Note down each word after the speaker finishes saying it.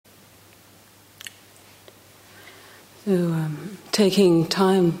So, taking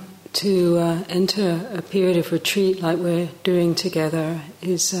time to enter a period of retreat like we're doing together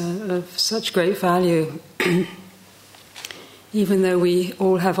is of such great value. Even though we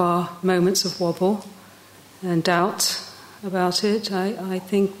all have our moments of wobble and doubt about it, I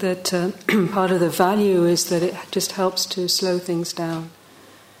think that part of the value is that it just helps to slow things down,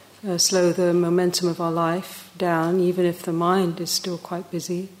 slow the momentum of our life down, even if the mind is still quite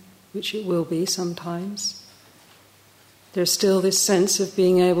busy, which it will be sometimes. There's still this sense of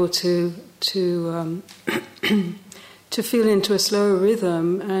being able to feel into a slower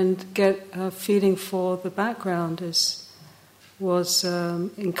rhythm and get a feeling for the background, as was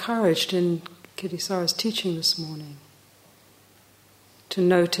encouraged in Thanissara's teaching this morning. To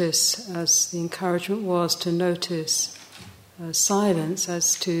notice, as the encouragement was, to notice silence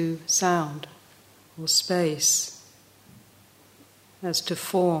as to sound or space, as to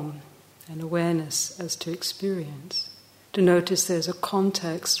form, and awareness as to experience. To notice there's a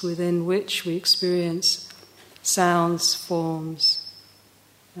context within which we experience sounds, forms,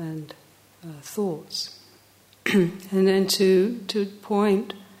 and thoughts. And then to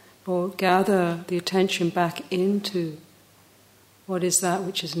point or gather the attention back into what is that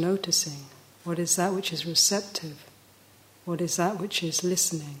which is noticing, what is that which is receptive, what is that which is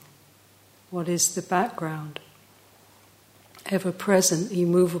listening, what is the background, ever-present,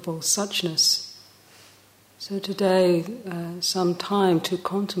 immovable suchness. So today, some time to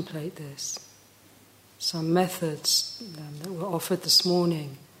contemplate this, some methods that were offered this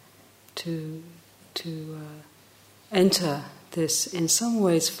morning to enter this, in some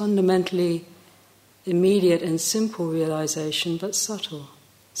ways, fundamentally immediate and simple realization, but subtle.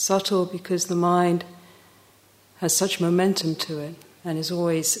 Subtle because the mind has such momentum to it and is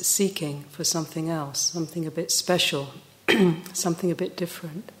always seeking for something else, something a bit special, something a bit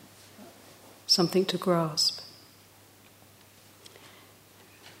different. Something to grasp.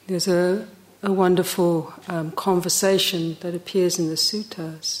 There's a wonderful conversation that appears in the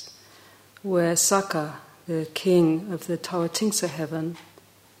suttas where Sakka, the king of the Thanissara heaven,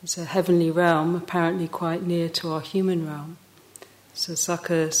 is a heavenly realm, apparently quite near to our human realm. So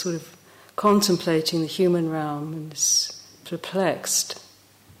Sakka sort of contemplating the human realm and is perplexed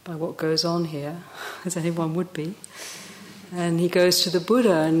by what goes on here, as anyone would be. And he goes to the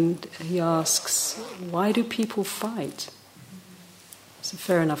Buddha and he asks, why do people fight? It's a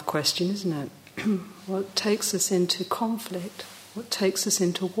fair enough question, isn't it? What takes us into conflict? What takes us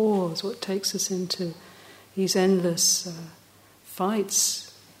into wars? What takes us into these endless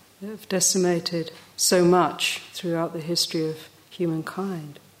fights that have decimated so much throughout the history of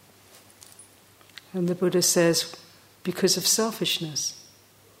humankind? And the Buddha says, because of selfishness.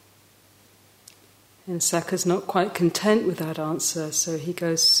 And Sakka's not quite content with that answer, so he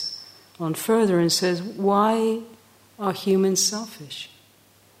goes on further and says, why are humans selfish?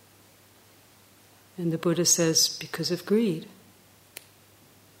 And the Buddha says, because of greed.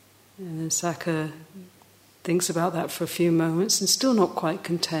 And then Sakka thinks about that for a few moments and still not quite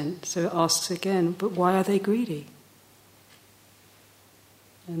content, so asks again, but why are they greedy?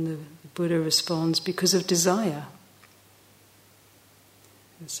 And the Buddha responds, because of desire.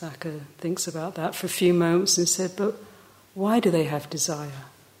 And Sakka thinks about that for a few moments and said, but why do they have desire?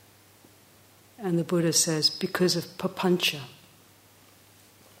 And the Buddha says, because of papancha.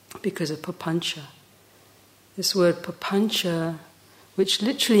 Because of papancha. This word papancha, which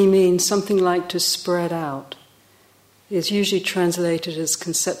literally means something like to spread out, is usually translated as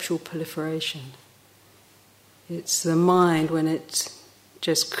conceptual proliferation. It's the mind when it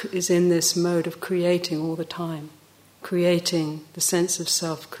just is in this mode of creating all the time. Creating the sense of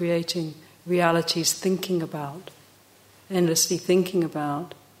self, creating realities, thinking about, endlessly thinking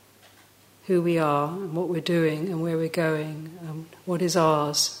about who we are and what we're doing and where we're going, and what is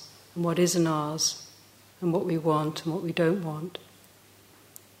ours and what isn't ours, and what we want and what we don't want.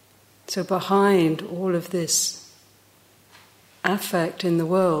 So behind all of this affect in the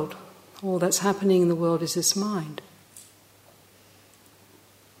world, all that's happening in the world is this mind.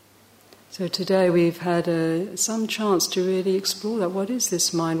 So today we've had some chance to really explore that. What is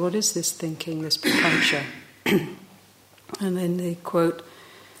this mind? What is this thinking, this papancha? And then the quote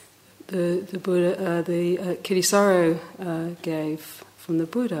the Buddha, Thanissara gave from the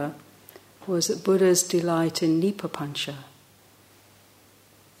Buddha was that Buddhas delight in nipapancha.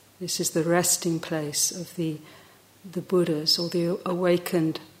 This is the resting place of the Buddhas, or the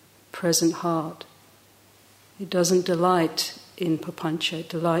awakened present heart. It doesn't delight in papancha, it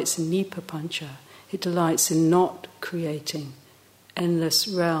delights in nipapancha. It delights in not creating endless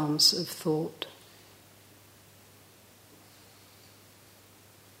realms of thought.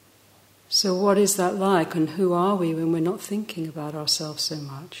 So what is that like, and who are we when we're not thinking about ourselves so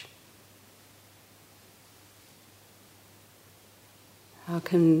much? How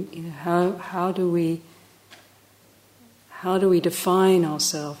do we define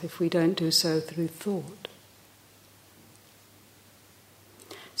ourselves if we don't do so through thought?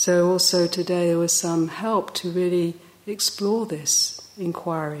 So also today there was some help to really explore this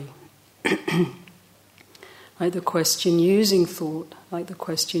inquiry. Like the question using thought, like the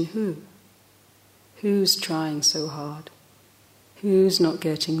question who? Who's trying so hard? Who's not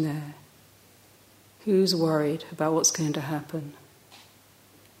getting there? Who's worried about what's going to happen?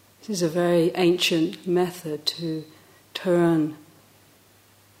 This is a very ancient method to turn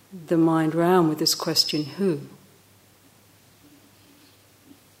the mind round with this question, who?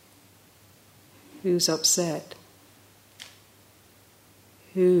 Who's upset?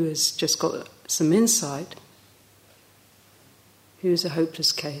 Who has just got some insight? Who's a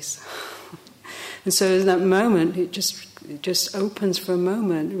hopeless case? And so in that moment, it just opens for a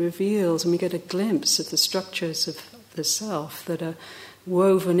moment, reveals, and we get a glimpse of the structures of the self that are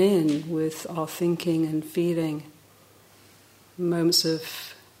woven in with our thinking and feeling, moments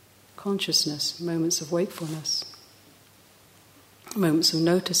of consciousness, moments of wakefulness, moments of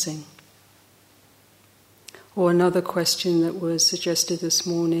noticing. Or another question that was suggested this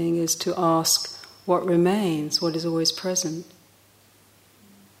morning is to ask what remains, what is always present.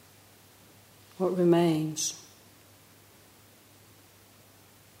 What remains?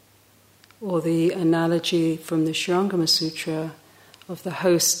 Or the analogy from the Shurangama Sutra of the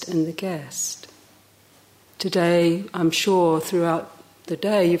host and the guest. Today, I'm sure throughout the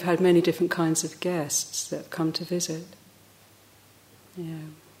day you've had many different kinds of guests that have come to visit.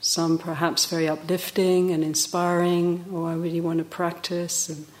 Some perhaps very uplifting and inspiring, or I really want to practice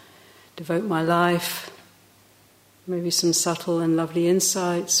and devote my life. Maybe some subtle and lovely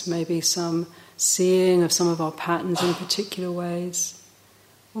insights, maybe some seeing of some of our patterns in particular ways.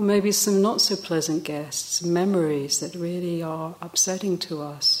 Or maybe some not so pleasant guests, memories that really are upsetting to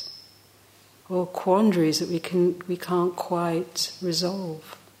us, or quandaries that we can't quite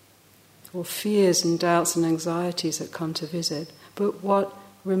resolve, or fears and doubts and anxieties that come to visit. But what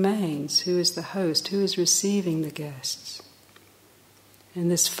remains? Who is the host? Who is receiving the guests?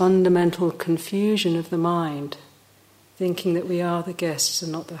 And this fundamental confusion of the mind, thinking that we are the guests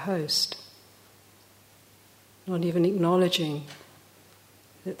and not the host, not even acknowledging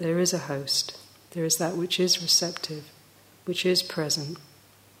that there is a host, there is that which is receptive, which is present.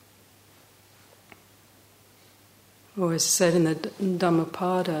 Or as said in the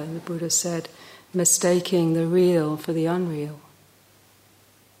Dhammapada, the Buddha said, mistaking the real for the unreal,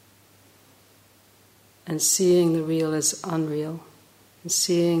 and seeing the real as unreal, and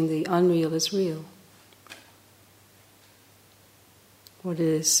seeing the unreal as real. What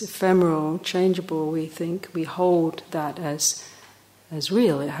is ephemeral, changeable, we think, we hold that as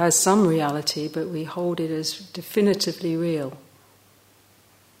real. It has some reality, but we hold it as definitively real.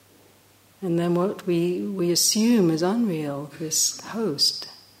 And then what we assume as unreal, this host,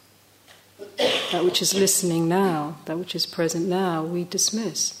 that which is listening now, that which is present now, we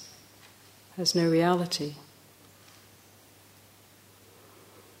dismiss, has no reality.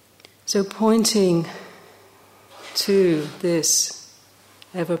 So pointing to this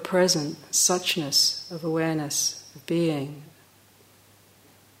ever-present suchness of awareness, of being,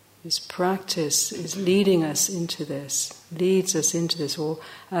 this practice is leading us into this, leads us into this, or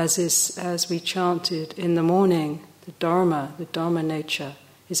as we chanted in the morning, the Dharma nature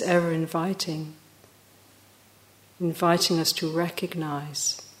is ever inviting us to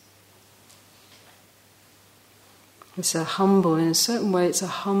recognize. It's a humble, in a certain way it's a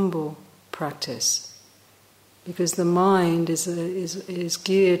humble practice, because the mind is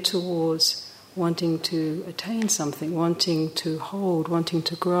geared towards wanting to attain something, wanting to hold, wanting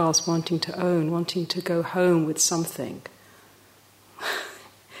to grasp, wanting to own, wanting to go home with something.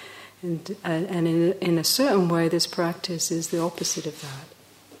 and in a certain way, this practice is the opposite of that.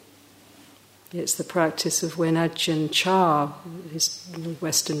 It's the practice of when Ajahn Chah, his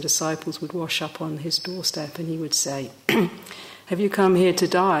Western disciples, would wash up on his doorstep and he would say, "Have you come here to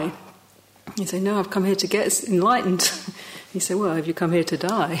die?" He'd say, "No, I've come here to get enlightened." He'd say, "Well, have you come here to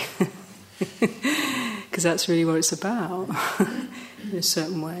die?" Because that's really what it's about, in a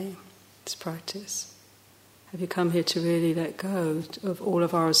certain way, this practice. Have you come here to really let go of all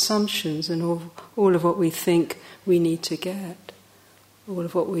of our assumptions and all of what we think we need to get, all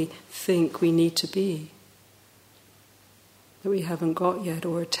of what we think we need to be, that we haven't got yet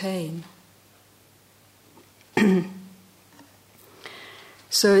or attain?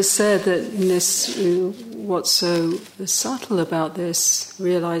 So it's said that in this, what's so subtle about this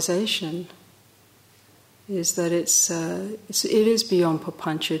realization is that it is beyond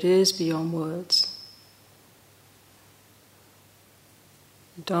papancha, it is beyond words.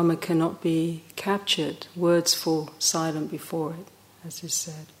 Dharma cannot be captured, words fall silent before it, as is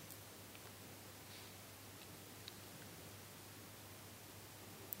said.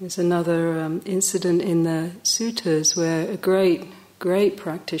 There's another incident in the suttas where a great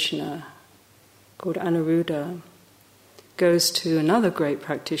practitioner called Anuruddha goes to another great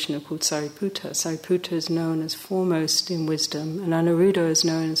practitioner called Sariputta. Sariputta is known as foremost in wisdom, and Anuruddha is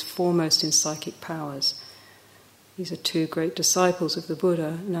known as foremost in psychic powers. These are two great disciples of the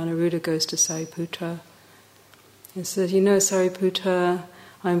Buddha, and Anuruddha goes to Sariputta and says, "You know, Sariputta,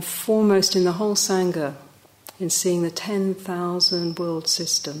 I'm foremost in the whole Sangha in seeing the 10,000 world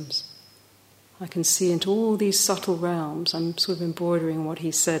systems. I can see into all these subtle realms." I'm sort of embroidering what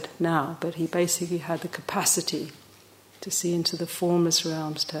he said now, but he basically had the capacity to see into the formless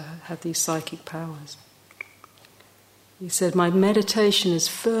realms, to have these psychic powers. He said, "My meditation is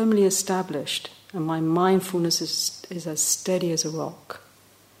firmly established and my mindfulness is as steady as a rock."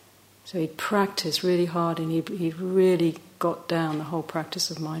 So he practiced really hard, and he really got down the whole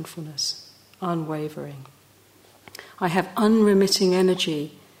practice of mindfulness, unwavering. "I have unremitting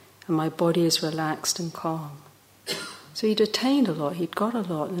energy and my body is relaxed and calm." So he'd attained a lot, he'd got a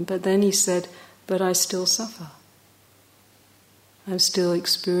lot, but then he said, "But I still suffer. I still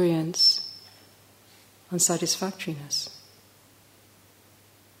experience unsatisfactoriness."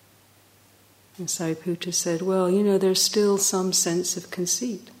 And Sariputta said, "Well, you know, there's still some sense of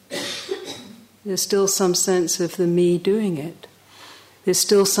conceit. There's still some sense of the me doing it. There's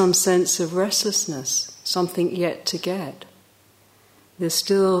still some sense of restlessness, something yet to get. There's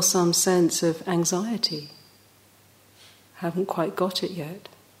still some sense of anxiety. Haven't quite got it yet."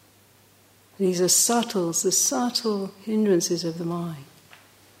 These are the subtle hindrances of the mind,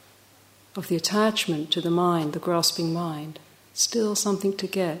 of the attachment to the mind, the grasping mind. Still something to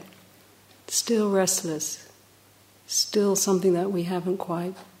get. Still restless, still something that we haven't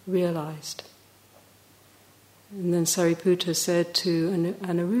quite realized. And then Sariputta said to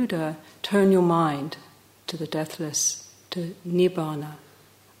Anuruddha, "Turn your mind to the deathless, to Nibbana,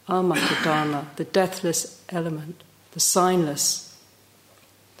 Amata Dharma, the deathless element, the signless,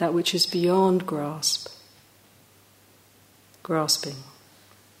 that which is beyond grasping,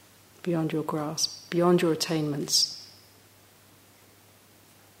 beyond your grasp, beyond your attainments.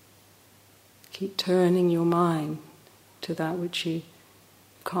 Keep turning your mind to that which you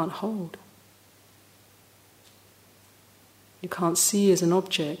can't hold. You can't see as an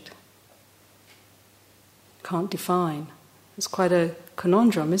object, can't define." It's quite a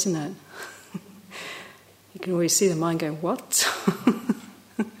conundrum, isn't it? You can always see the mind going, "What?"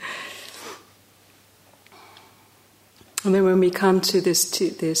 And then when we come to this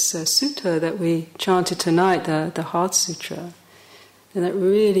sutta that we chanted tonight, the Heart Sutra, and that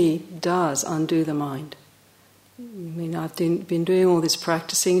really does undo the mind. I mean, I've been doing all this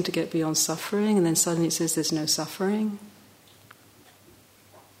practicing to get beyond suffering, and then suddenly it says there's no suffering.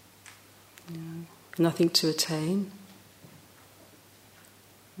 Nothing to attain.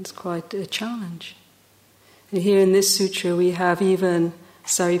 It's quite a challenge. And here in this sutra we have even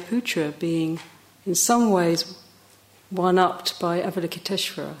Sariputta being in some ways one-upped by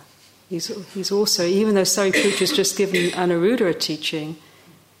Avalokiteshvara. He's also, even though Sariputta has just given Anuruddha a teaching,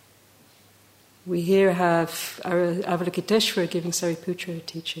 we here have Avalokiteshvara giving Sariputta a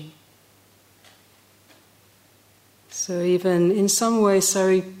teaching. So even in some way,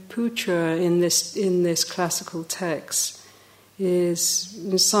 Sariputta in this classical text is,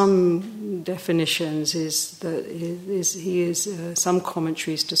 in some definitions, some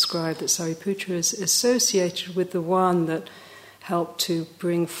commentaries describe that Sariputta is associated with the one that helped to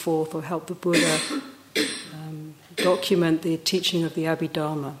bring forth or help the Buddha document the teaching of the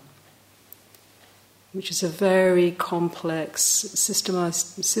Abhidharma, which is a very complex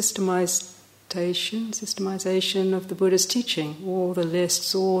systemization of the Buddha's teaching. All the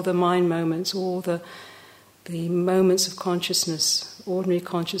lists, all the mind moments, all the moments of consciousness, ordinary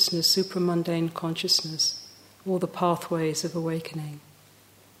consciousness, supramundane consciousness, all the pathways of awakening.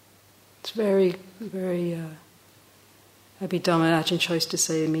 It's very, very... Abhidharma, Ajahn chose to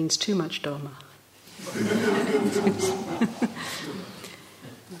say it means too much Dharma.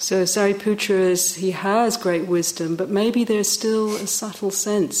 So Sariputta he has great wisdom, but maybe there's still a subtle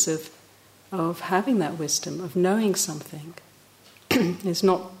sense of having that wisdom, of knowing something. It's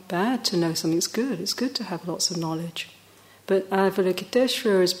not bad to know something, it's good. It's good to have lots of knowledge. But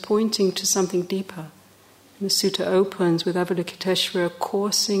Avalokiteshvara is pointing to something deeper. And the sutta opens with Avalokiteshvara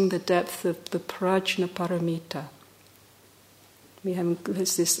coursing the depth of the Prajna Paramita.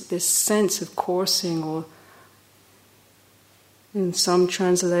 There's this sense of coursing, or in some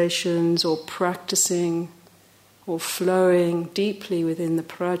translations, or practicing, or flowing deeply within the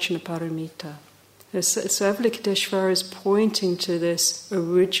Prajna Paramita. So Avalokiteshvara is pointing to this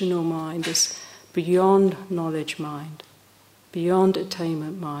original mind, this beyond knowledge mind, beyond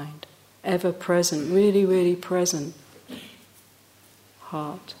attainment mind, ever present, really, really present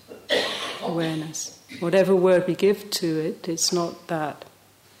heart, awareness. Whatever word we give to it, it's not that.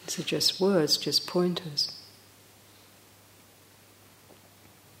 It's just words, just pointers.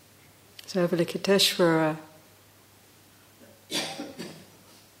 So Avalokiteshvara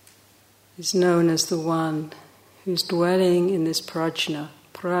is known as the one who's dwelling in this prajna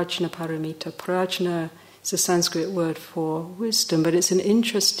paramita. Prajna is a Sanskrit word for wisdom, but it's an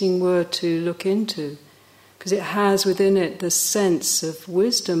interesting word to look into because it has within it the sense of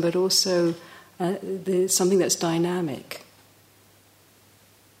wisdom, but also something that's dynamic,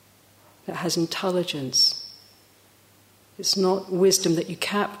 that has intelligence. It's not wisdom that you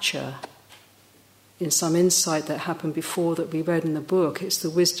capture in some insight that happened before that we read in the book. It's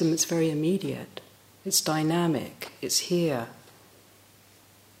the wisdom that's very immediate. It's dynamic. It's here.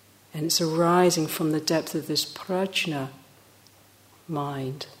 And it's arising from the depth of this prajna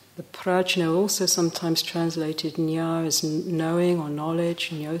mind. The prajna, also sometimes translated jna as knowing or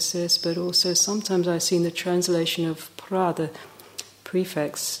knowledge, gnosis, but also sometimes I've seen the translation of pra, the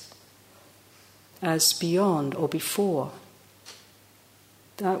prefix, as beyond or before.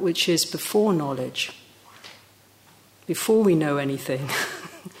 That which is before knowledge, before we know anything.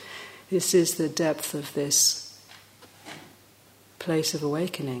 This is the depth of this place of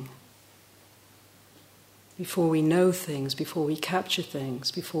awakening. Before we know things, before we capture things,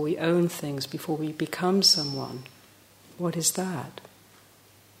 before we own things, before we become someone. What is that?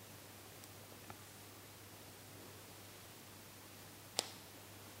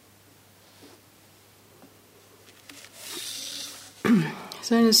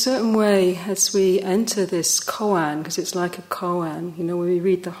 So in a certain way, as we enter this koan, because it's like a koan, when we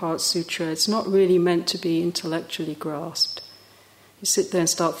read the Heart Sutra, it's not really meant to be intellectually grasped. You sit there and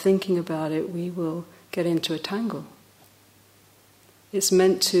start thinking about it, we will get into a tangle. It's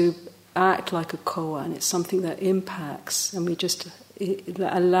meant to act like a koan. It's something that impacts, and we just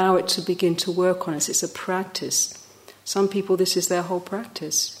allow it to begin to work on us. It's a practice. Some people, this is their whole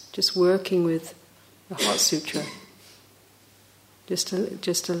practice, just working with the Heart Sutra.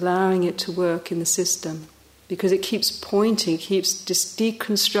 Just allowing it to work in the system, because it keeps pointing, keeps just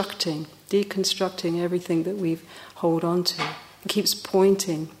deconstructing everything that we hold on to. It keeps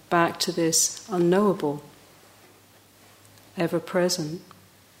pointing back to this unknowable, ever-present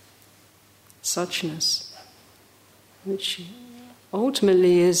suchness, which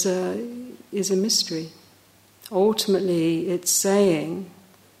ultimately is a mystery. Ultimately, it's saying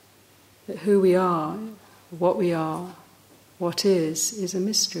that who we are, what is a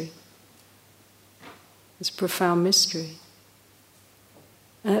mystery. It's a profound mystery.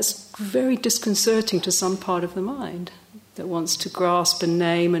 And that's very disconcerting to some part of the mind that wants to grasp and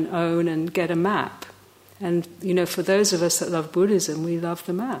name and own and get a map. And, for those of us that love Buddhism, we love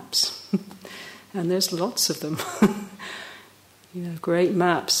the maps. And there's lots of them. Great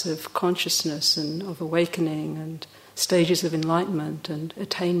maps of consciousness and of awakening and stages of enlightenment and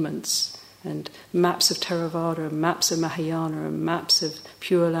attainments, and maps of Theravada, and maps of Mahayana, and maps of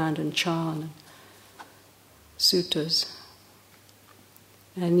Pure Land and Chan, and suttas.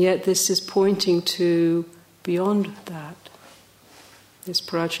 And yet this is pointing to beyond that, this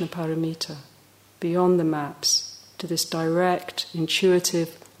Prajna Paramita, beyond the maps, to this direct,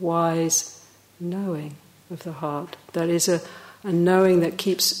 intuitive, wise knowing of the heart. That is a knowing that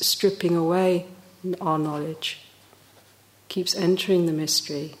keeps stripping away our knowledge, keeps entering the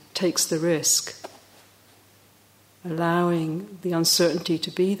mystery, takes the risk, allowing the uncertainty to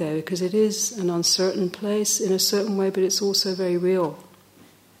be there, because it is an uncertain place in a certain way, but it's also very real,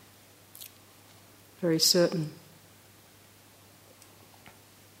 very certain.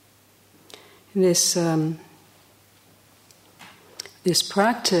 In this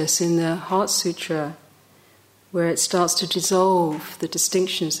practice in the Heart Sutra, where it starts to dissolve the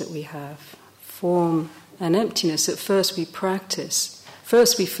distinctions that we have, form and emptiness, at first we practice.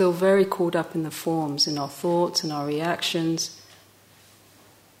 First we feel very caught up in the forms, in our thoughts and our reactions.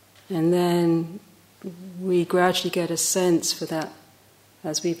 And then we gradually get a sense for that,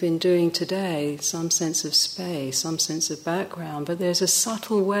 as we've been doing today, some sense of space, some sense of background. But there's a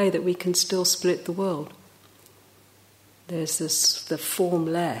subtle way that we can still split the world. There's the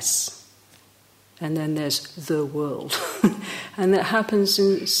formless, and then there's the world. And that happens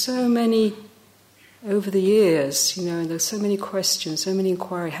in so many over the years, and there's so many questions, so many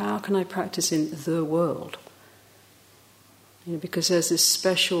inquiries, how can I practice in the world? Because there's this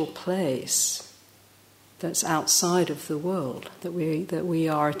special place that's outside of the world that we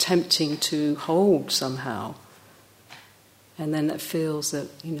are attempting to hold somehow. And then that feels that,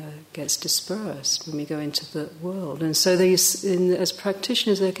 gets dispersed when we go into the world. And so as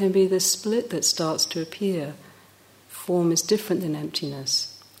practitioners, there can be this split that starts to appear. Form is different than emptiness.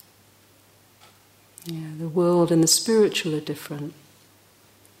 The world and the spiritual are different.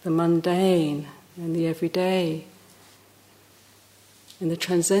 The mundane and the everyday and the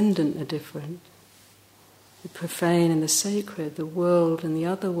transcendent are different. The profane and the sacred, the world and the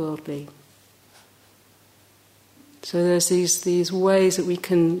otherworldly. So there's these ways that we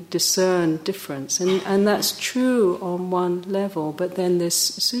can discern difference. And that's true on one level, but then this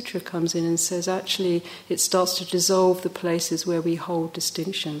sutra comes in and says actually it starts to dissolve the places where we hold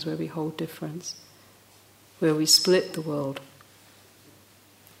distinctions, where we hold difference, where we split the world,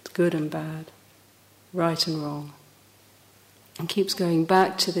 good and bad, right and wrong. And keeps going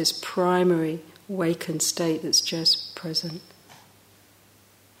back to this primary awakened state that's just present.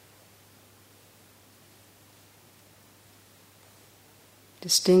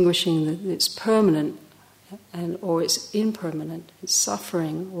 Distinguishing that it's permanent or it's impermanent, it's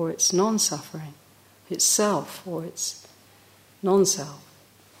suffering or it's non-suffering, it's self or it's non-self.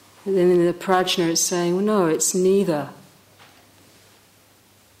 And then in the Prajna it's saying, well, no, it's neither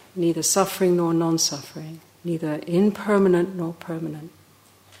suffering nor non-suffering, neither impermanent nor permanent,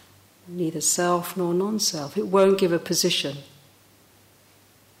 neither self nor non-self. It won't give a position.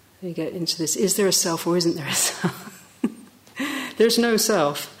 You get into this, is there a self or isn't there a self? There's no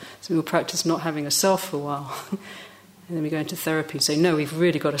self. So we'll practice not having a self for a while. And then we go into therapy and say, no, we've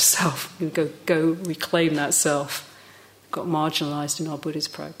really got a self. We go reclaim that self. Got marginalized in our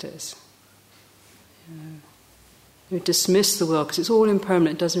Buddhist practice. We dismiss the world because it's all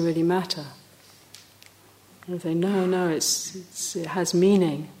impermanent, it doesn't really matter. And we say, no, it has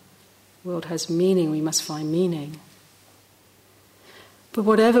meaning. The world has meaning, we must find meaning. But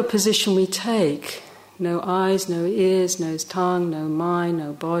whatever position we take, no eyes, no ears, no tongue, no mind,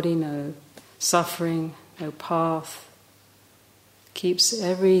 no body, no suffering, no path.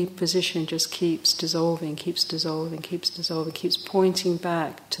 Every position just keeps dissolving, keeps pointing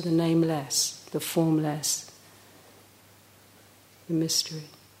back to the nameless, the formless, the mystery.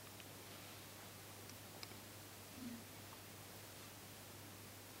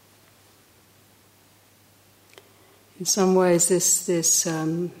 In some ways, this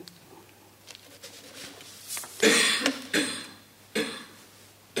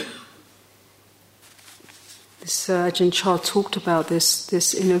Ajahn Chah talked about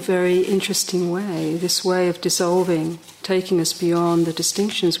this in a very interesting way, this way of dissolving, taking us beyond the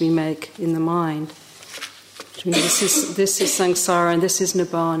distinctions we make in the mind. This is samsara and this is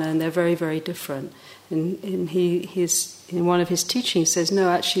nibbana, and they're very, very different. And in one of his teachings says, no,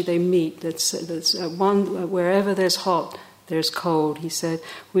 actually they meet. Wherever there's hot, there's cold. He said,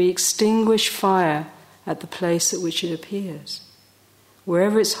 we extinguish fire at the place at which it appears.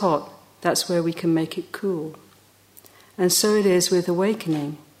 Wherever it's hot, that's where we can make it cool. And so it is with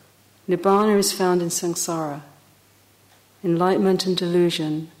awakening. Nibbana is found in samsara. Enlightenment and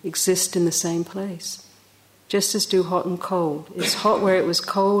delusion exist in the same place, just as do hot and cold. It's hot where it was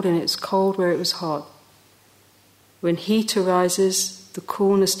cold, and it's cold where it was hot. When heat arises, the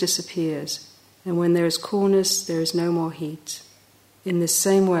coolness disappears, and when there is coolness, there is no more heat. In this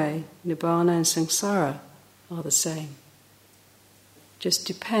same way, nibbana and samsara are the same. Just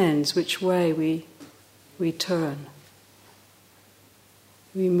depends which way we turn.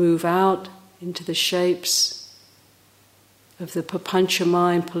 We move out into the shapes of the papancha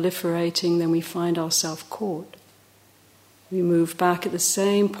mind proliferating, then we find ourselves caught. We move back at the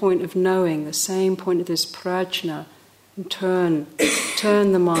same point of knowing, the same point of this prajna, and turn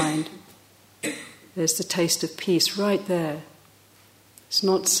the mind. There's the taste of peace right there. It's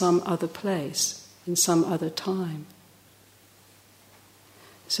not some other place, in some other time.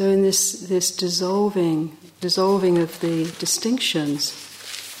 So in this dissolving of the distinctions,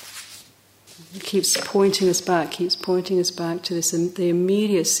 it keeps pointing us back to this, the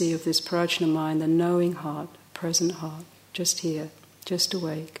immediacy of this prajna mind, the knowing heart, present heart, just here, just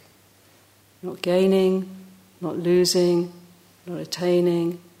awake. Not gaining, not losing, not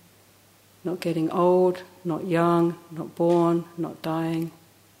attaining, not getting old, not young, not born, not dying.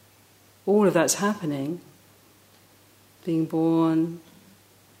 All of that's happening. Being born,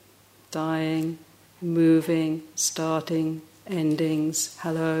 dying, moving, starting, endings,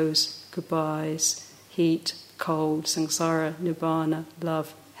 hellos, goodbyes, heat, cold, samsara, nibbana,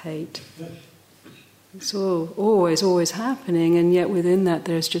 love, hate. It's all always happening, and yet within that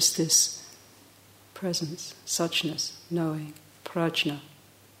there's just this presence, suchness, knowing, prajna.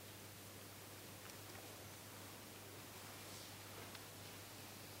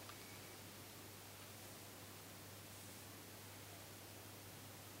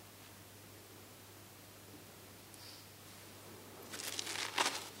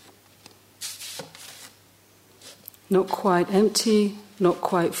 Not quite empty, not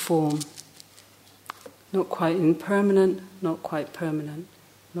quite form. Not quite impermanent, not quite permanent.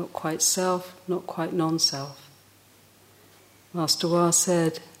 Not quite self, not quite non-self. Master Wa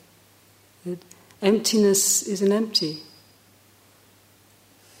said that emptiness isn't empty.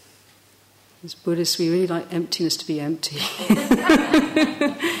 As Buddhists, we really like emptiness to be empty.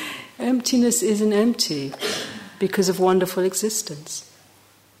 Emptiness isn't empty because of wonderful existence.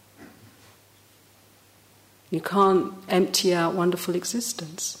 You can't empty out wonderful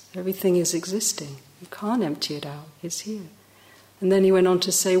existence. Everything is existing. You can't empty it out. It's here. And then he went on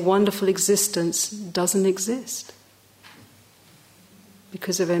to say, wonderful existence doesn't exist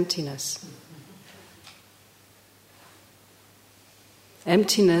because of emptiness.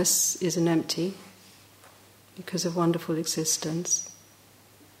 Emptiness isn't empty because of wonderful existence.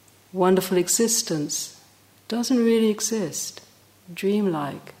 Wonderful existence doesn't really exist.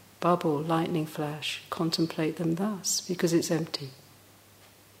 Dreamlike. Bubble, lightning flash, contemplate them thus, because it's empty.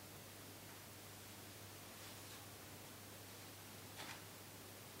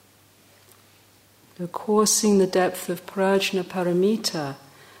 So coursing the depth of Prajna Paramita,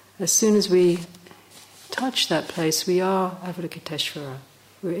 as soon as we touch that place, we are Avalokiteshvara.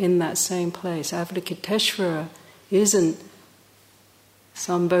 We're in that same place. Avalokiteshvara isn't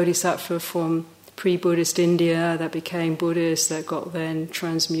some bodhisattva from pre-Buddhist India that became Buddhist, that got then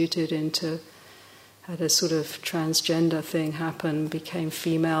transmuted into, had a sort of transgender thing happen, became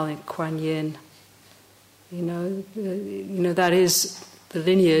female in Kuan Yin. You know that is the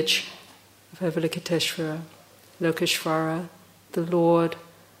lineage of Avalokiteshvara, Lokeshvara, the Lord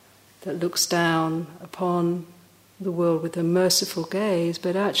that looks down upon the world with a merciful gaze,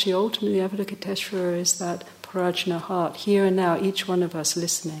 but actually ultimately Avalokiteshvara is that Prajna heart, here and now, each one of us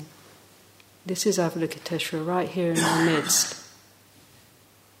listening. This is Avalokiteshvara right here in our midst.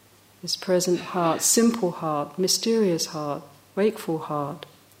 This present heart, simple heart, mysterious heart, wakeful heart,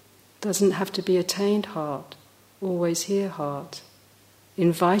 doesn't have to be attained heart, always here heart,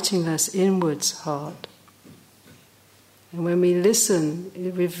 inviting us inwards heart. And when we listen,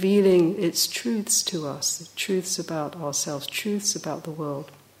 revealing its truths to us, the truths about ourselves, truths about the world,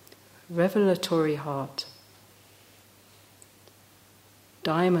 revelatory heart,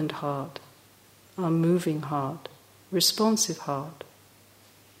 diamond heart, unmoving heart, responsive heart.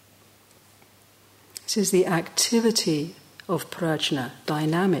 This is the activity of prajna,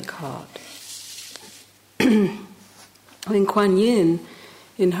 dynamic heart. In Kuan Yin,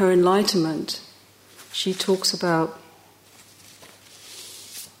 in her enlightenment, she talks about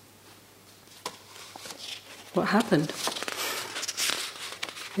what happened.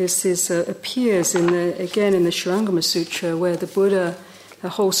 This appears in the Shurangama Sutra, where the Buddha, the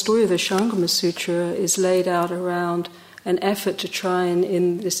whole story of the Shurangama Sutra is laid out around an effort to try and,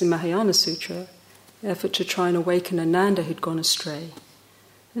 in Mahayana Sutra, effort to try and awaken Ananda who'd gone astray.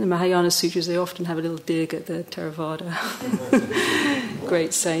 In the Mahayana Sutras, they often have a little dig at the Theravada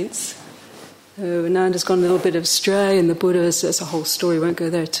great saints. Ananda's gone a little bit astray, and the Buddha, there's a whole story, won't go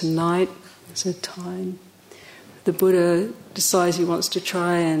there tonight, there's no time. The Buddha decides he wants to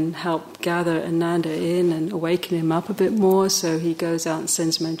try and help gather Ananda in and awaken him up a bit more, so he goes out and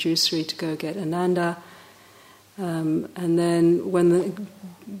sends Manjusri to go get Ananda. And then when they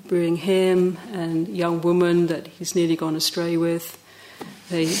bring him and a young woman that he's nearly gone astray with,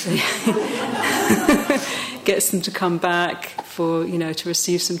 they gets them to come back for, to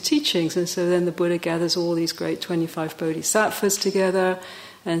receive some teachings. And so then the Buddha gathers all these great 25 bodhisattvas together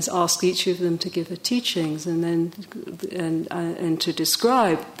and asks each of them to give the teachings and then and to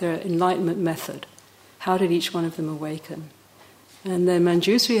describe their enlightenment method. How did each one of them awaken? And then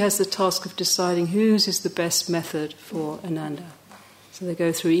Manjusri has the task of deciding whose is the best method for Ananda. So they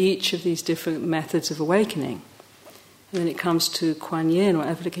go through each of these different methods of awakening. And then it comes to Kuan Yin, or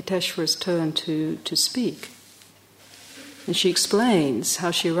Avalokiteshvara's turn to speak. And she explains how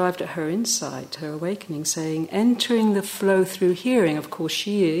she arrived at her insight, her awakening, saying, entering the flow through hearing. Of course,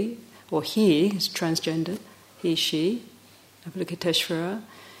 she, or he, is transgendered, he, she, Avalokiteshvara,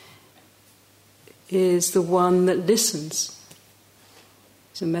 is the one that listens.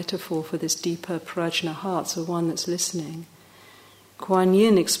 It's a metaphor for this deeper prajna heart, so one that's listening. Kuan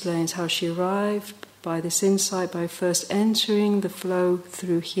Yin explains how she arrived by this insight by first entering the flow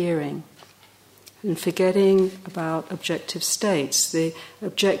through hearing. and forgetting about objective states. The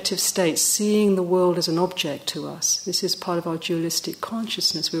objective states, seeing the world as an object to us. This is part of our dualistic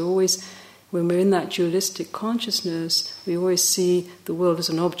consciousness. We're always, when we're in that dualistic consciousness, we always see the world as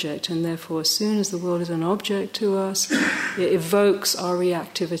an object, and therefore as soon as the world is an object to us, it evokes our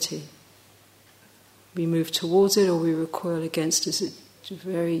reactivity. We move towards it or we recoil against it. It's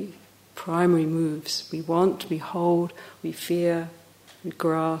very primary moves. We want, we hold, we fear, we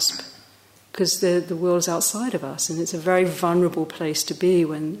grasp, because the world is outside of us, and it's a very vulnerable place to be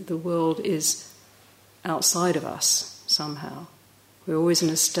when the world is outside of us somehow. We're always in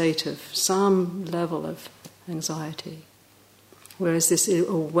a state of some level of anxiety. Whereas this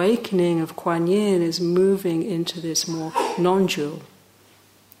awakening of Kuan Yin is moving into this more non-dual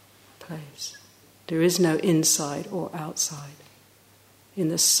place. There is no inside or outside. In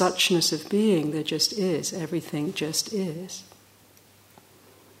the suchness of being, there just is. Everything just is.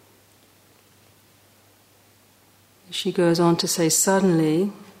 She goes on to say,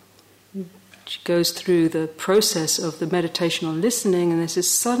 suddenly, she goes through the process of the meditation on listening, and this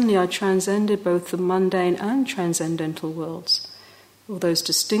is, suddenly I transcended both the mundane and transcendental worlds. All those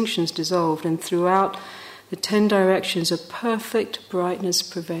distinctions dissolved, and throughout the 10 directions a perfect brightness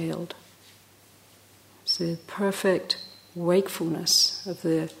prevailed. It's the perfect wakefulness of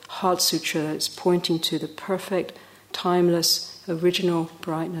the Heart Sutra that's pointing to the perfect, timeless, original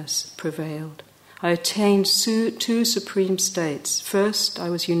brightness prevailed. I attained 2 supreme states. First, I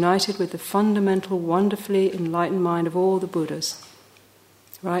was united with the fundamental, wonderfully enlightened mind of all the Buddhas.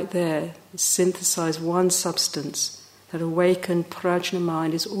 Right there, synthesized one substance. That awakened Prajna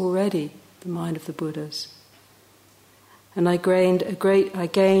mind is already the mind of the Buddhas. And I gained a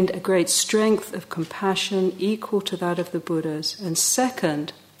great strength of compassion equal to that of the Buddhas. And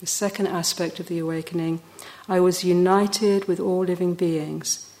second, the second aspect of the awakening, I was united with all living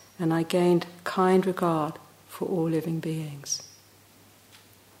beings, and I gained kind regard for all living beings.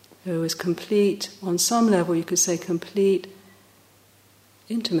 There was complete, on some level you could say complete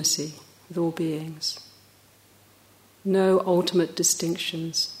intimacy with all beings. No ultimate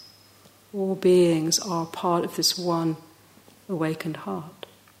distinctions. All beings are part of this one awakened heart.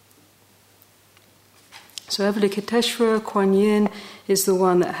 So Avalokiteshvara, Kuan Yin, is the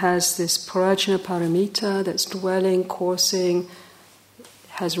one that has this Prajna Paramita that's dwelling, coursing,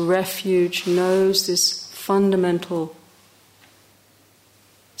 has refuge, knows this fundamental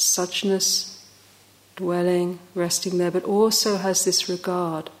suchness, dwelling, resting there, but also has this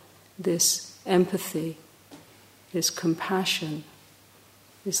regard, this empathy, this compassion,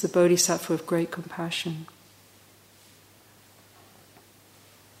 is the Bodhisattva of great compassion.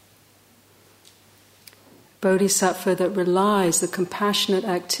 Bodhisattva that relies, the compassionate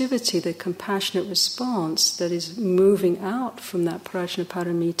activity, the compassionate response that is moving out from that Prajna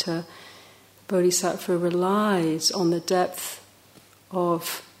Paramita, Bodhisattva relies on the depth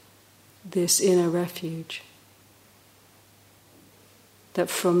of this inner refuge.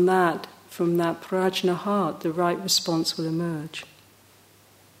 That from that Prajna heart, the right response will emerge.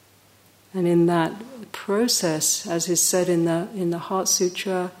 And in that process, as is said in the Heart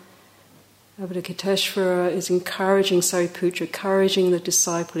Sutra, Avalokiteshvara is encouraging Sariputra, encouraging the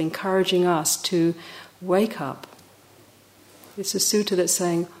disciple, encouraging us to wake up. It's a sutta that's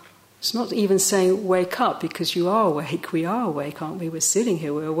saying, it's not even saying wake up because you are awake. We are awake, aren't we? We're sitting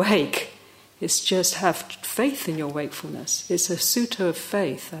here, we're awake. It's just have faith in your wakefulness. It's a sutta of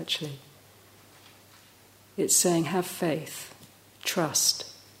faith, actually. It's saying have faith, trust.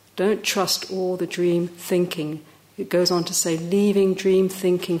 Don't trust all the dream thinking. It goes on to say, leaving dream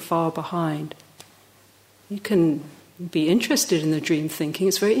thinking far behind. You can be interested in the dream thinking.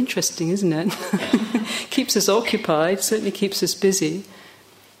 It's very interesting, isn't it? Keeps us occupied, certainly keeps us busy.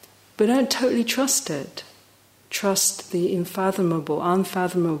 But don't totally trust it. Trust the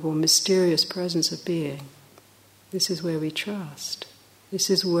unfathomable, mysterious presence of being. This is where we trust. This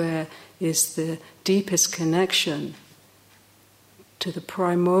is where is the deepest connection to the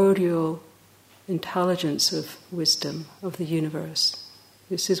primordial intelligence of wisdom of the universe.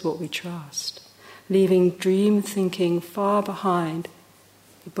 This is what we trust. Leaving dream thinking far behind,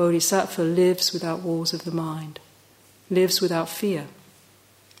 the Bodhisattva lives without walls of the mind, lives without fear,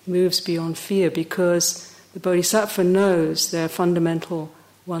 moves beyond fear because the Bodhisattva knows their fundamental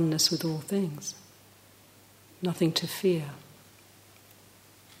oneness with all things. Nothing to fear.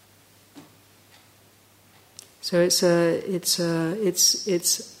 So it's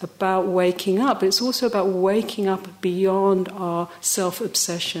about waking up. It's also about waking up beyond our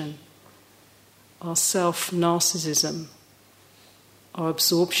self-obsession, our self-narcissism, our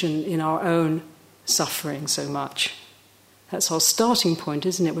absorption in our own suffering so much. That's our starting point,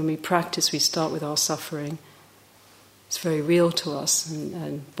 isn't it? When we practice, we start with our suffering. It's very real to us,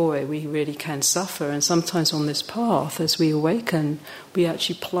 and boy, we really can suffer. And sometimes on this path, as we awaken, we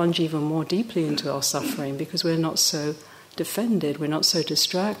actually plunge even more deeply into our suffering because we're not so defended, we're not so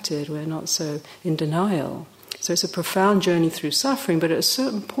distracted, we're not so in denial. So it's a profound journey through suffering, but at a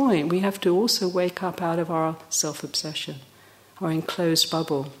certain point, we have to also wake up out of our self-obsession, our enclosed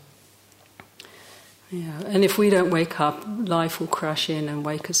bubble. Yeah. And if we don't wake up, life will crash in and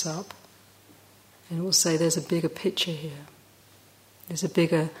wake us up. And we'll say there's a bigger picture here. There's a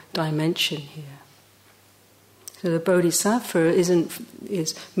bigger dimension here. So the Bodhisattva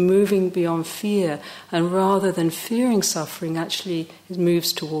is moving beyond fear, and rather than fearing suffering, actually it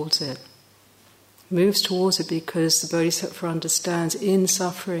moves towards it. Moves towards it because the Bodhisattva understands in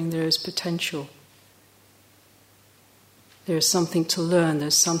suffering there is potential. There is something to learn,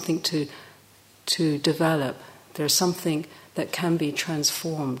 there's something to develop, there's something that can be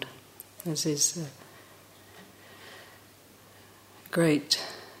transformed. As is great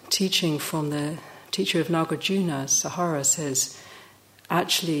teaching from the teacher of Nagarjuna, Sahara, says,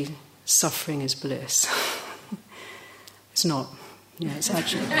 actually suffering is bliss. It's not. Yeah, it's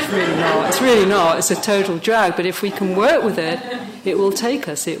really not. It's really not. It's a total drag. But if we can work with it, it will take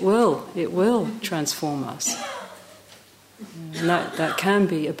us. It will transform us. And that can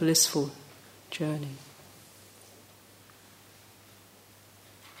be a blissful journey.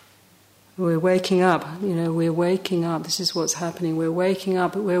 We're waking up, we're waking up. This is what's happening. We're waking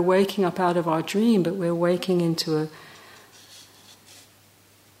up, but we're waking up out of our dream, but we're waking into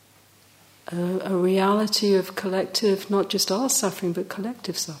a reality of collective, not just our suffering, but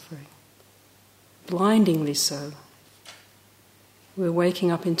collective suffering. Blindingly so. We're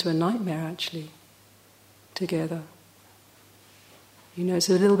waking up into a nightmare, actually, together. It's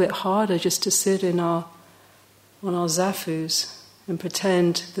a little bit harder just to sit on our zafus and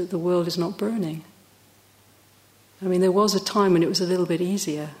pretend that the world is not burning. I mean, there was a time when it was a little bit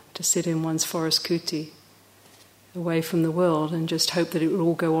easier to sit in one's forest kuti, away from the world, and just hope that it would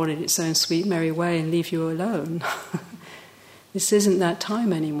all go on in its own sweet, merry way and leave you alone. This isn't that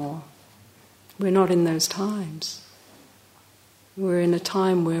time anymore. We're not in those times. We're in a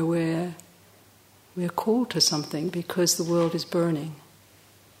time where we're called to something because the world is burning.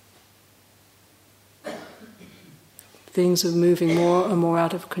 Things are moving more and more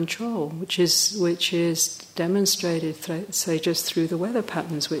out of control, which is demonstrated, say, just through the weather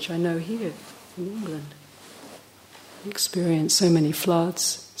patterns, which I know here in England. We experience so many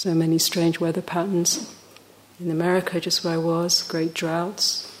floods, so many strange weather patterns. In America, just where I was, great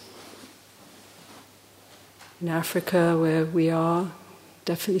droughts. In Africa, where we are,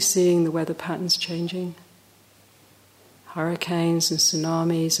 definitely seeing the weather patterns changing. Hurricanes and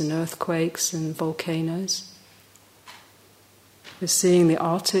tsunamis and earthquakes and volcanoes. We're seeing the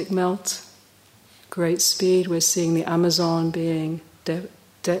Arctic melt, great speed. We're seeing the Amazon being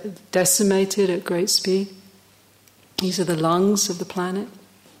decimated at great speed. These are the lungs of the planet.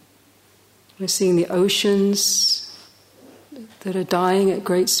 We're seeing the oceans that are dying at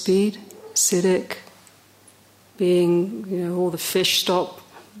great speed, acidic, being, all the fish stock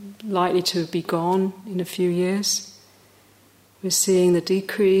likely to be gone in a few years. We're seeing the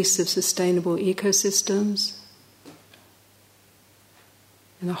decrease of sustainable ecosystems.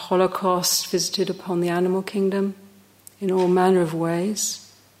 And a Holocaust visited upon the animal kingdom in all manner of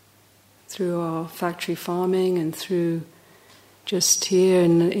ways, through our factory farming and through just here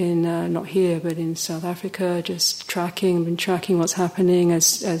not here, but in South Africa, just been tracking what's happening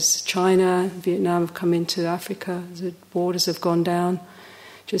as China, Vietnam have come into Africa, as the borders have gone down,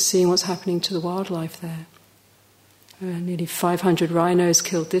 just seeing what's happening to the wildlife there. Nearly 500 rhinos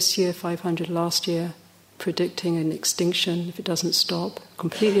killed this year, 500 last year. Predicting an extinction if it doesn't stop,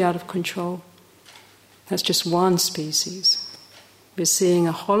 completely out of control. That's just one species. We're seeing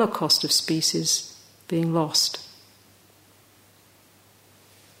a holocaust of species being lost.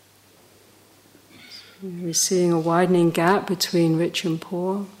 We're seeing a widening gap between rich and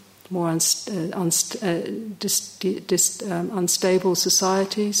poor, more unstable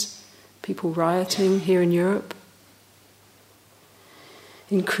societies, people rioting here in Europe.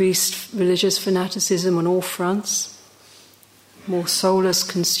 Increased religious fanaticism on all fronts, more soulless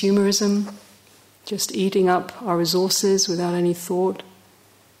consumerism, just eating up our resources without any thought,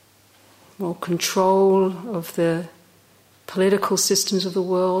 more control of the political systems of the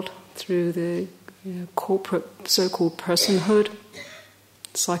world through the corporate so-called personhood,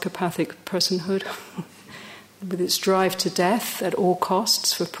 psychopathic personhood, with its drive to death at all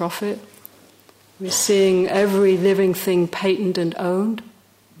costs for profit. We're seeing every living thing patented and owned.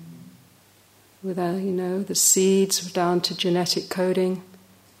 with our, the seeds down to genetic coding.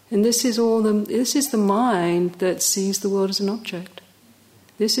 And this is the mind that sees the world as an object.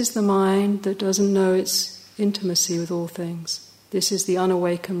 This is the mind that doesn't know its intimacy with all things. This is the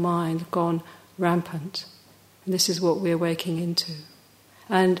unawakened mind gone rampant. And this is what we're waking into.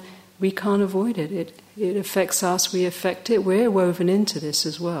 And we can't avoid it. It affects us, we affect it. We're woven into this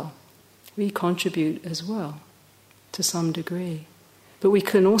as well. We contribute as well, to some degree. But we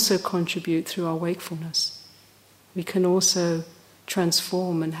can also contribute through our wakefulness. We can also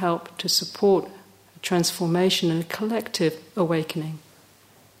transform and help to support a transformation and a collective awakening.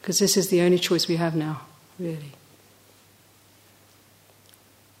 Because this is the only choice we have now, really.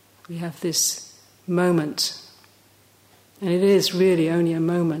 We have this moment, and it is really only a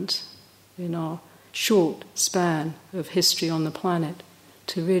moment in our short span of history on the planet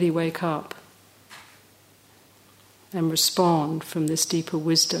to really wake up and respond from this deeper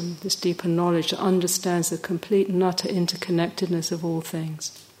wisdom, this deeper knowledge that understands the complete and utter interconnectedness of all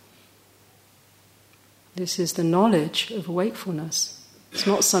things. This is the knowledge of wakefulness. It's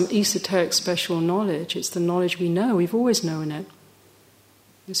not some esoteric special knowledge, it's the knowledge we know, we've always known it.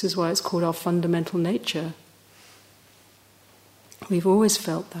 This is why it's called our fundamental nature. We've always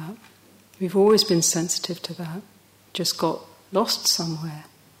felt that. We've always been sensitive to that. Just got lost somewhere.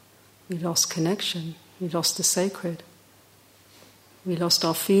 We lost connection. We lost the sacred. We lost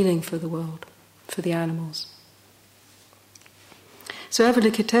our feeling for the world, for the animals. So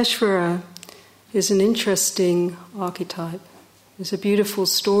Avalokiteshvara is an interesting archetype. There's a beautiful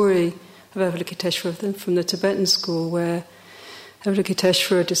story of Avalokiteshvara from the Tibetan school where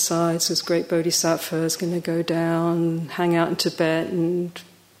Avalokiteshvara decides as great Bodhisattva is going to go down, hang out in Tibet and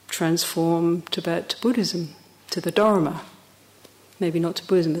transform Tibet to Buddhism, to the Dharma. Maybe not to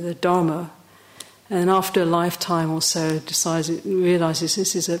Buddhism, but the Dharma. And after a lifetime or so, realizes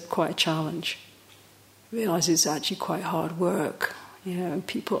this is quite a challenge. Realizes it's actually quite hard work.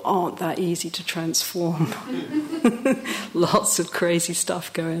 People aren't that easy to transform. Lots of crazy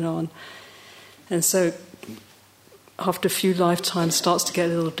stuff going on. And so, after a few lifetimes, starts to get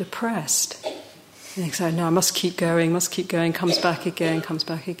a little depressed. And he says, no, I must keep going, comes back again.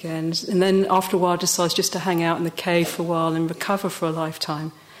 And then after a while decides just to hang out in the cave for a while and recover for a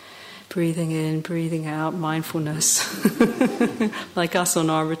lifetime. Breathing in, breathing out, mindfulness. Like us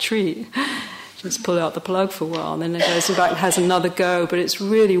on our retreat. Just pull out the plug for a while, and then it goes back and has another go, but it's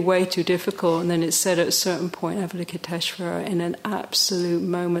really way too difficult. And then it's said at a certain point, Avalokiteshvara, in an absolute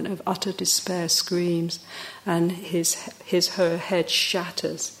moment of utter despair, screams, and her head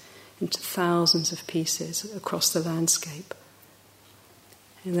shatters into thousands of pieces across the landscape.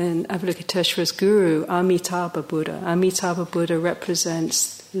 And then Avalokiteshvara's guru, Amitabha Buddha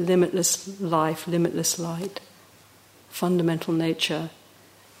represents limitless life, limitless light, fundamental nature.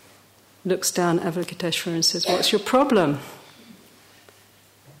 Looks down at Avalokiteshvara and says, what's your problem?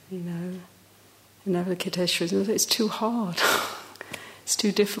 And Avalokiteshvara says, it's too hard. It's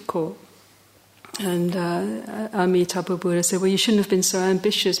too difficult. And Amitabha Buddha said, well, you shouldn't have been so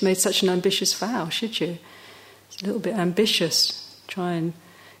ambitious, made such an ambitious vow, should you? It's a little bit ambitious, try and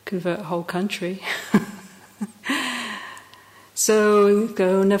convert a whole country. So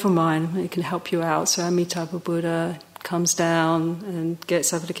go, never mind, it can help you out. So Amitabha Buddha comes down and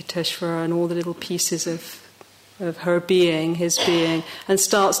gets Avalokiteshvara and all the little pieces of her being, his being, and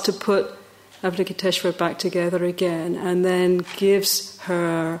starts to put Avalokiteshvara back together again, and then gives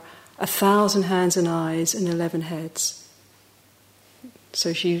her 1,000 hands and eyes and 11 heads.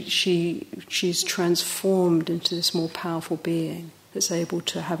 So she's transformed into this more powerful being that's able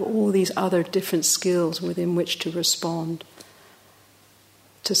to have all these other different skills within which to respond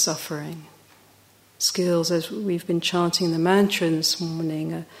to suffering. Skills, as we've been chanting the mantra this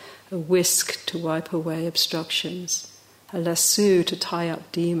morning, a whisk to wipe away obstructions, a lasso to tie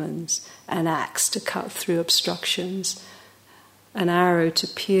up demons, an axe to cut through obstructions, an arrow to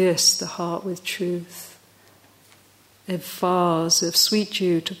pierce the heart with truth, a vase of sweet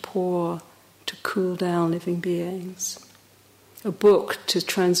dew to pour to cool down living beings, a book to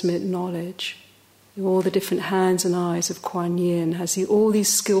transmit knowledge. All the different hands and eyes of Kuan Yin has all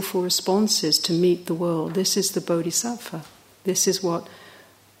these skillful responses to meet the world. This is the Bodhisattva. This is what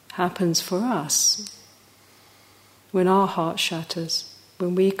happens for us when our heart shatters,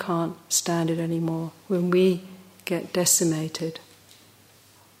 when we can't stand it anymore, when we get decimated.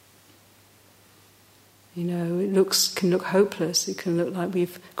 It can look hopeless. It can look like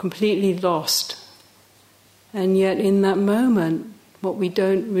we've completely lost. And yet in that moment, what we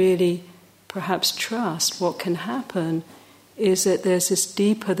don't really perhaps trust, what can happen is that there's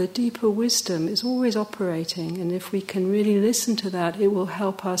the deeper wisdom is always operating, and if we can really listen to that, it will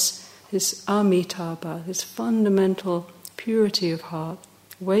help us this amitabha, this fundamental purity of heart,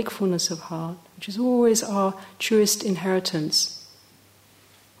 wakefulness of heart, which is always our truest inheritance,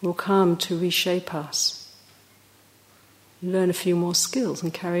 will come to reshape us. Learn a few more skills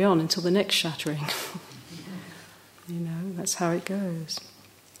and carry on until the next shattering. That's how it goes.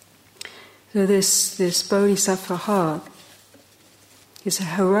 So this Bodhisattva heart is a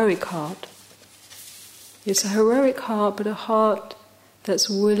heroic heart. It's a heroic heart, but a heart that's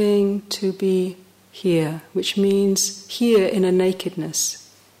willing to be here, which means here in a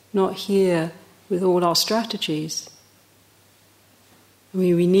nakedness, not here with all our strategies.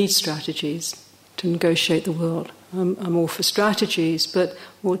 We need strategies to negotiate the world. I'm all for strategies, but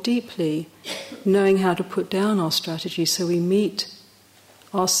more deeply, knowing how to put down our strategies so we meet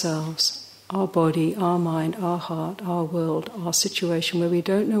ourselves, our body, our mind, our heart, our world, our situation where we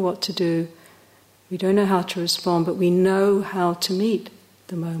don't know what to do, we don't know how to respond, but we know how to meet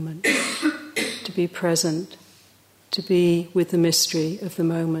the moment, to be present, to be with the mystery of the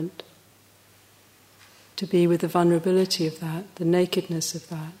moment, to be with the vulnerability of that, the nakedness of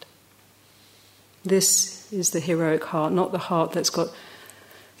that. This is the heroic heart, not the heart that's got,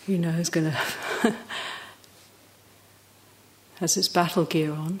 is going to has its battle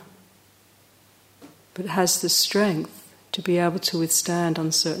gear on, but has the strength to be able to withstand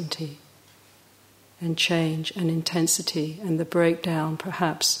uncertainty and change and intensity and the breakdown,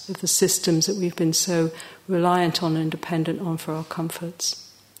 perhaps, of the systems that we've been so reliant on and dependent on for our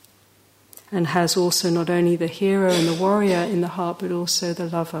comforts. And has also not only the hero and the warrior in the heart, but also the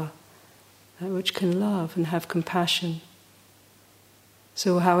lover, that which can love and have compassion.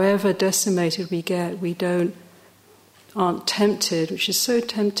 So however decimated we get, we aren't tempted, which is so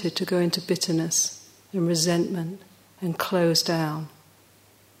tempted to go into bitterness and resentment and close down,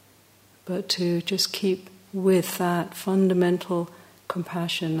 but to just keep with that fundamental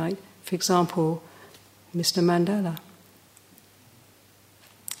compassion. Like, for example, Mr. Mandela,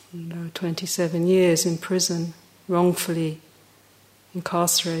 27 years in prison, wrongfully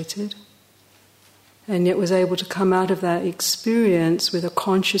incarcerated, and yet was able to come out of that experience with a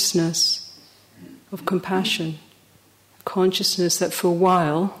consciousness of compassion, a consciousness that for a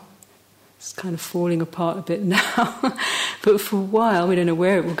while, it's kind of falling apart a bit now, but for a while, we don't know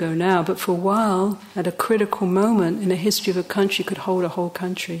where it will go now, but for a while, at a critical moment in the history of a country, could hold a whole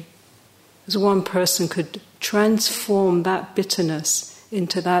country. As one person could transform that bitterness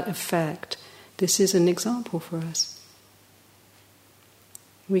into that effect. This is an example for us.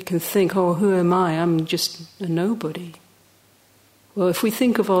 We can think, who am I? I'm just a nobody. Well, if we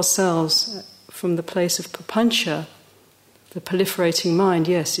think of ourselves from the place of papancha, the proliferating mind,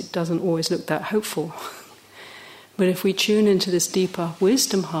 yes, it doesn't always look that hopeful. But if we tune into this deeper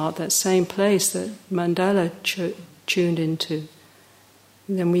wisdom heart, that same place that Mandela tuned into,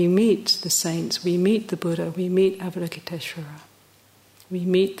 then we meet the saints, we meet the Buddha, we meet Avalokiteshvara. We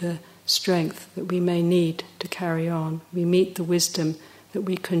meet the strength that we may need to carry on. We meet the wisdom that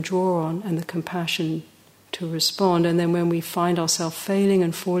we can draw on and the compassion to respond. And then when we find ourselves failing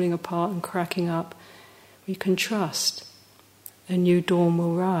and falling apart and cracking up, we can trust a new dawn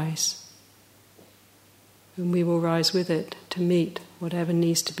will rise. And we will rise with it to meet whatever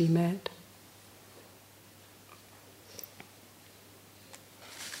needs to be met.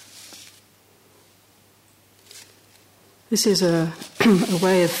 This is a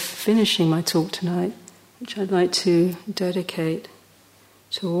way of finishing my talk tonight, which I'd like to dedicate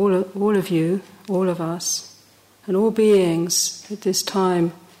to all of you, all of us, and all beings at this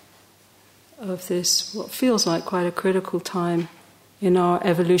time of this, what feels like quite a critical time in our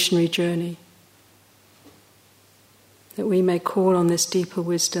evolutionary journey. That we may call on this deeper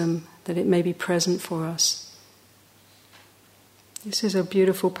wisdom, that it may be present for us. This is a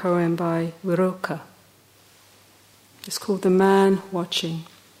beautiful poem by Viroka. It's called The Man Watching.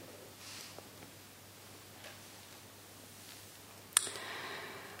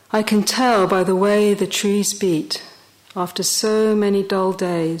 I can tell by the way the trees beat, after so many dull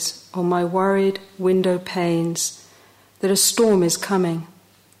days on my worried window panes, that a storm is coming.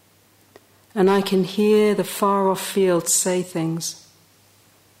 And I can hear the far-off fields say things.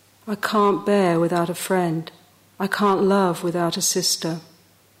 I can't bear without a friend. I can't love without a sister.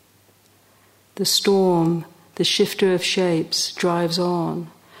 The storm, the shifter of shapes, drives on,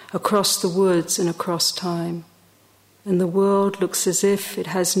 across the woods and across time. And the world looks as if it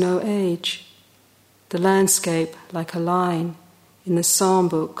has no age. The landscape, like a line in the psalm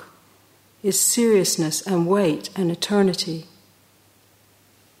book, is seriousness and weight and eternity.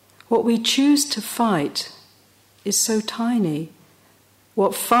 What we choose to fight is so tiny.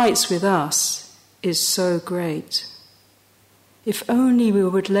 What fights with us is so great. If only we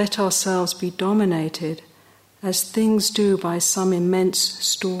would let ourselves be dominated as things do by some immense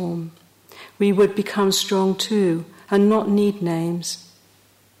storm, we would become strong too and not need names.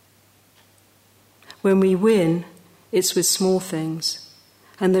 When we win, it's with small things,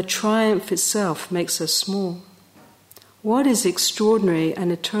 and the triumph itself makes us small. What is extraordinary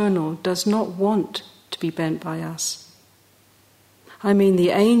and eternal does not want to be bent by us. I mean the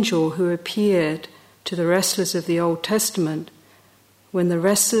angel who appeared to the wrestlers of the Old Testament. When the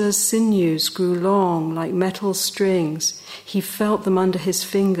wrestler's sinews grew long like metal strings, he felt them under his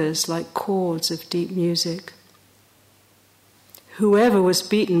fingers like chords of deep music. Whoever was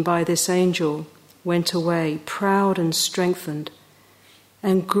beaten by this angel went away proud and strengthened,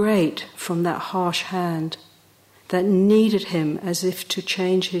 and great from that harsh hand that kneaded him as if to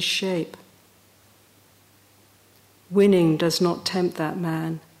change his shape. Winning does not tempt that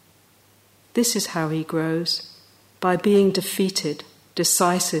man. This is how he grows, by being defeated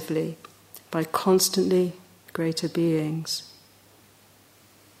decisively by constantly greater beings.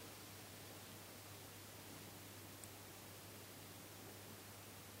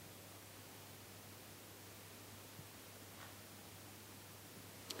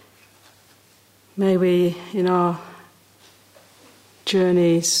 May we, in our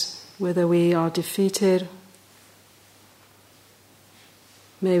journeys, whether we are defeated,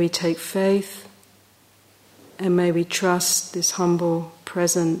 may we take faith, and may we trust this humble,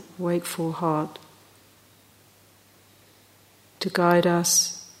 present, wakeful heart to guide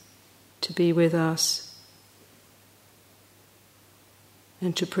us, to be with us,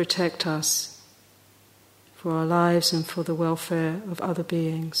 and to protect us for our lives and for the welfare of other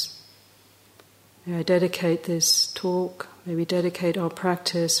beings. May I dedicate this talk, may we dedicate our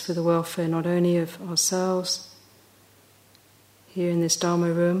practice for the welfare not only of ourselves here in this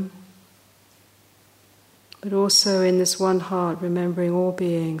Dharma room, but also in this one heart, remembering all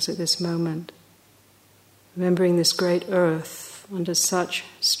beings at this moment, remembering this great earth under such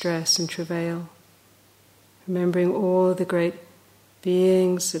stress and travail, remembering all the great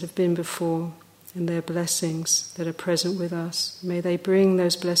beings that have been before and their blessings that are present with us. May they bring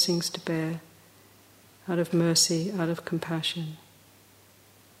those blessings to bear out of mercy, out of compassion.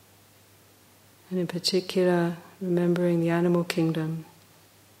 And in particular, remembering the animal kingdom.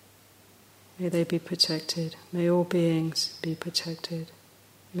 May they be protected. May all beings be protected.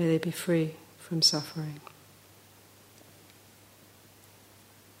 May they be free from suffering.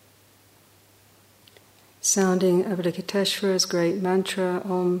 Sounding Avalokiteshvara's great mantra,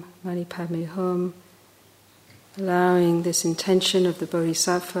 Om Mani Padme Hum, allowing this intention of the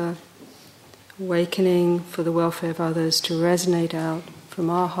Bodhisattva, awakening for the welfare of others, to resonate out from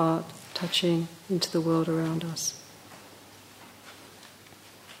our heart, touching into the world around us.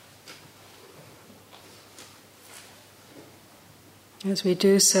 As we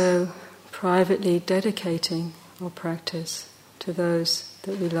do so, privately dedicating our practice to those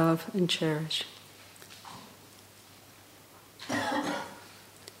that we love and cherish.